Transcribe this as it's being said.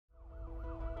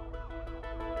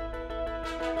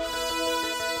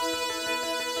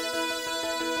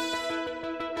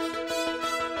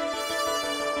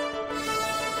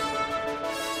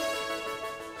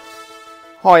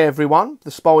Hi everyone, the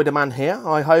Spiderman here.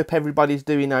 I hope everybody's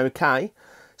doing okay.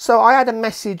 So I had a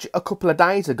message a couple of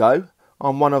days ago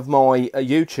on one of my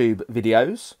YouTube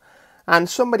videos, and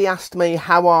somebody asked me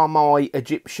how are my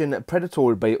Egyptian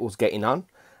Predatory Beetles getting on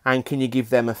and can you give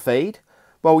them a feed?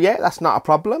 Well, yeah, that's not a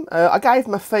problem. I gave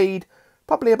them a feed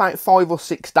probably about 5 or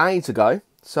 6 days ago,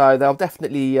 so they'll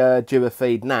definitely due a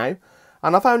feed now.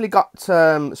 And I've only got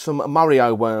some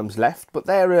Mario worms left, but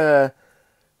they're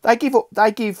they give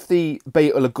the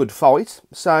beetle a good fight.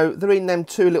 So they're in them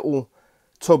 2 little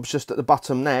tubs just at the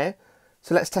bottom there.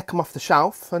 So let's take them off the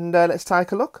shelf and let's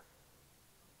take a look.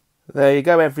 There you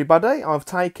go, everybody. I've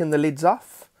taken the lids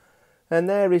off, and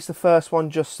there is the first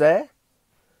one just there,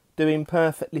 doing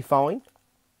perfectly fine.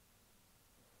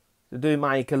 They do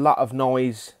make a lot of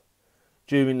noise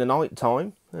during the night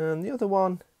time, and the other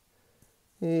one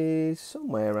is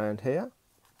somewhere around here.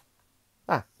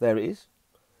 Ah, there it is.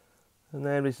 And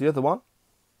there is the other one.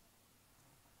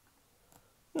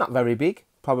 Not very big,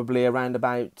 probably around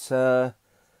about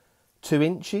 2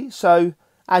 inches. So,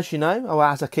 as you know, or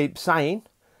as I keep saying,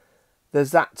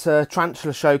 there's that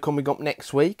tarantula show coming up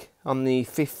next week on the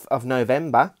 5th of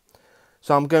November.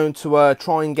 So I'm going to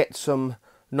try and get some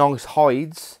nice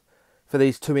hides for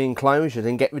these 2 enclosures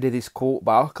and get rid of this cork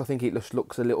bark. I think it just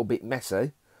looks a little bit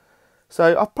messy.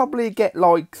 So I'll probably get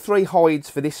like 3 hides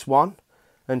for this one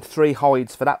and 3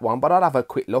 hides for that one, but I'll have a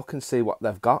quick look and see what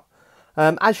they've got.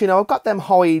 As you know, I've got them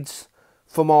hides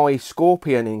for my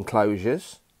scorpion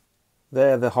enclosures.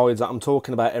 They're the hides that I'm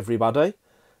talking about, everybody.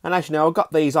 And as you know, I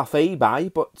got these off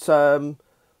eBay, but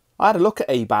I had a look at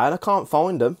eBay and I can't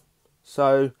find them.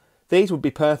 So these would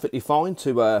be perfectly fine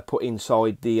to put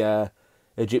inside the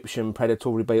Egyptian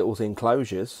Predatory Beetles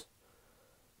enclosures.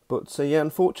 But yeah,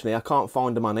 unfortunately, I can't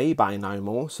find them on eBay no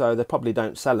more, so they probably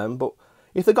don't sell them. But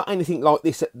if they've got anything like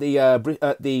this at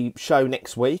the show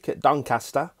next week at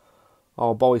Doncaster,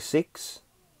 I'll buy 6.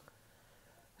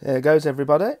 There goes,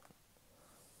 everybody.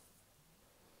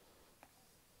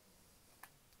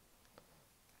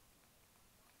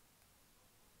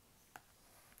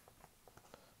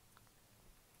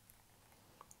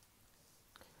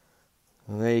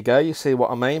 And there you go, you see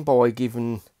what I mean by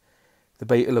giving the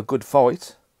beetle a good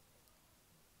fight.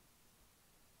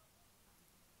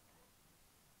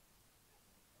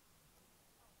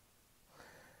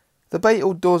 The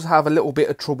beetle does have a little bit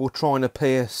of trouble trying to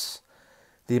pierce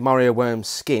the Mario worm's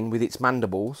skin with its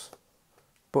mandibles,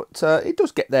 but it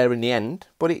does get there in the end.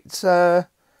 But it's a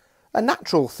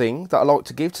natural thing that I like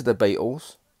to give to the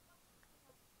beetles.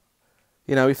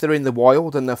 You know, if they're in the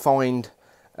wild and they find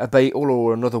a beetle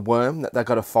or another worm that they've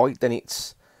got to fight, then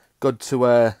it's good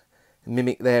to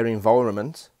mimic their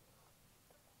environment.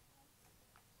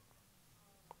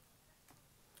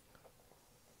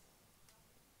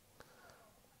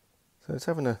 So it's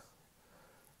having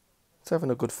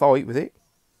a good fight with it.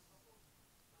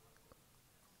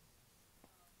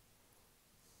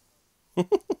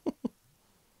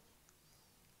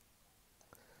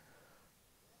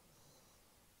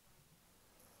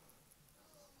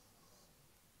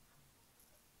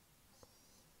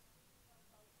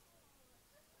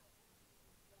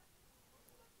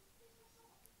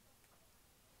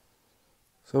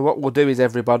 So what we'll do is,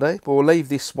 everybody, we'll leave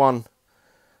this one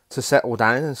to settle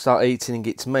down and start eating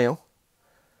its meal,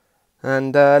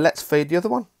 and let's feed the other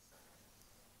one.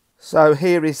 So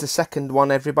here is the second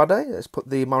one, everybody. Let's put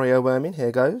the Mario worm in.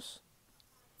 Here goes.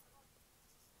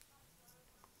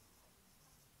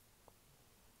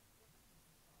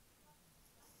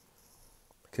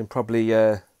 You can probably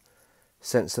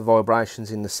sense the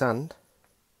vibrations in the sand.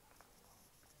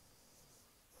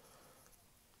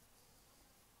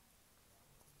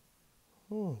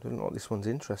 Doesn't look like this one's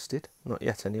interested. Not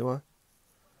yet, anyway.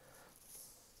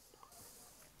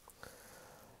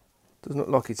 Doesn't look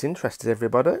like it's interested,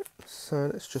 everybody.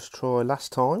 So let's just try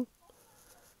last time.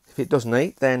 If it doesn't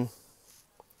eat, then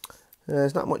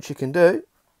there's not much you can do.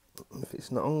 If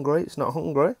it's not hungry, it's not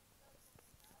hungry.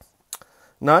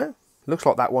 No, looks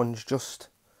like that one's just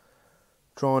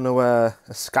trying to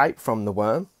escape from the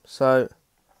worm. So,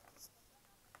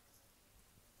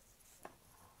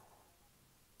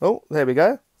 oh, there we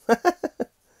go.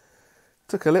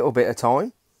 Took a little bit of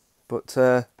time, but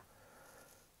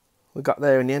we got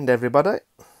there in the end, everybody.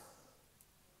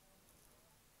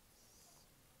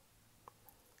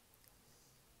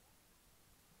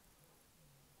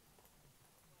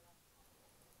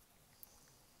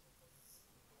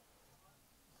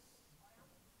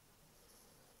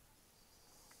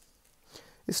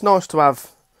 It's nice to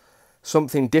have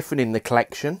something different in the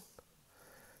collection.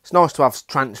 It's nice to have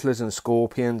tarantulas and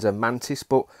scorpions and mantis,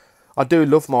 but I do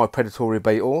love my predatory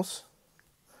beetles.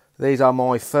 These are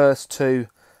my first 2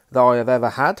 that I have ever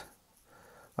had.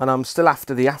 And I'm still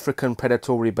after the African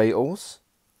Predatory Beetles.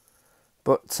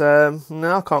 But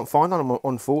no, I can't find them,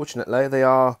 unfortunately. They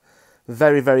are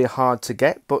very, very hard to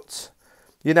get. But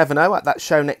you never know, at that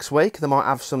show next week, they might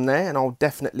have some there. And I'll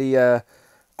definitely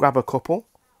grab a couple.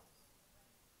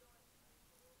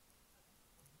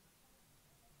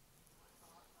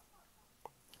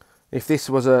 If this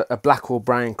was a black or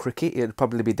brown cricket, it would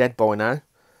probably be dead by now.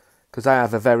 Because they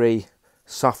have a very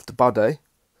soft body.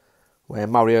 Where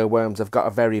Mario worms have got a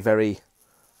very, very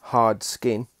hard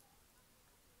skin.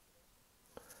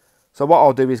 So what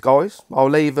I'll do is, guys, I'll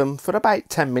leave them for about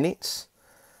 10 minutes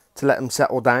to let them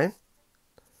settle down.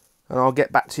 And I'll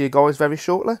get back to you guys very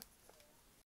shortly.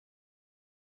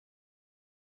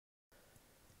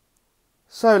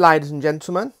 So, ladies and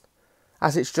gentlemen,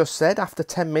 as it's just said, after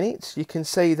 10 minutes, you can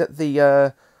see that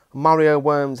the Mario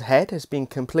worm's head has been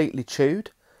completely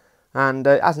chewed. And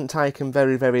it hasn't taken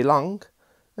very, very long.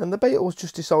 And the beetle's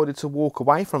just decided to walk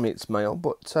away from its meal.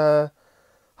 But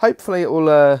hopefully it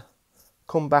will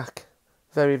come back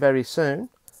very, very soon.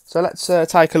 So let's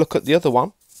take a look at the other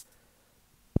one.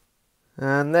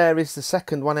 And there is the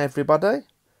second one, everybody.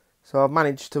 So I've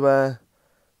managed to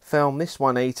film this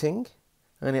one eating.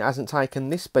 And it hasn't taken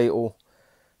this beetle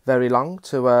very long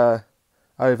to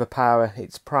overpower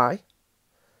its prey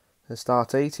and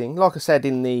start eating. Like I said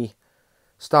in the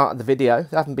start of the video,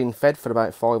 they haven't been fed for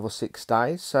about 5 or 6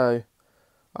 days, so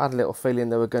I had a little feeling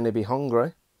they were going to be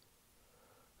hungry.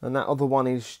 And that other one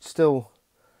is still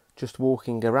just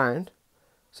walking around,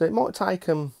 so it might take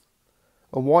them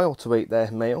a while to eat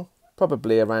their meal,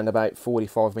 probably around about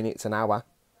 45 minutes, an hour.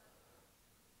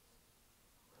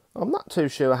 I'm not too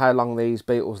sure how long these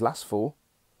beetles last for.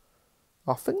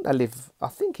 I think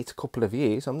it's a couple of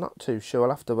years. I'm not too sure.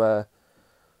 I'll have to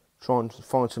try and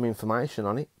find some information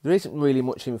on it. There isn't really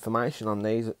much information on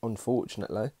these,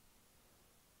 unfortunately.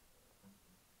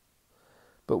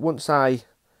 But once I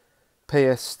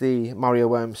pierce the Mario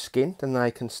worm's skin, then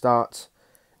they can start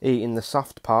eating the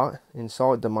soft part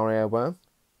inside the Mario worm.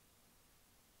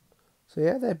 So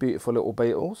yeah, they're beautiful little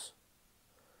beetles.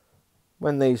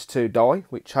 When these two die,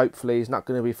 which hopefully is not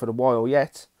going to be for a while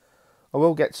yet, I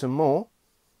will get some more.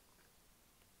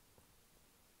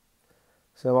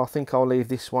 So I think I'll leave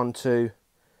this one to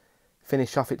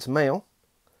finish off its meal.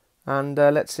 And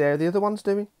let's see how the other one's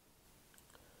doing.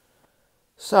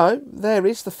 So, there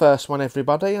is the first one,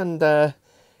 everybody. And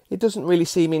it doesn't really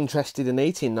seem interested in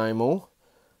eating no more.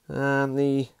 And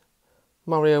the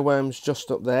Mario worm's just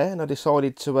up there. And I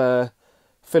decided to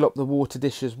fill up the water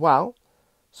dish as well.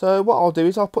 So what I'll do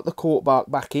is I'll put the cork bark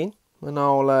back in. And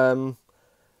I'll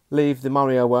leave the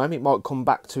Mario worm. It might come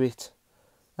back to it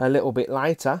a little bit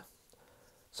later.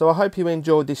 So I hope you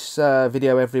enjoyed this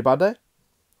video, everybody.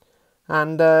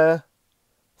 And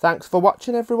thanks for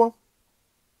watching, everyone.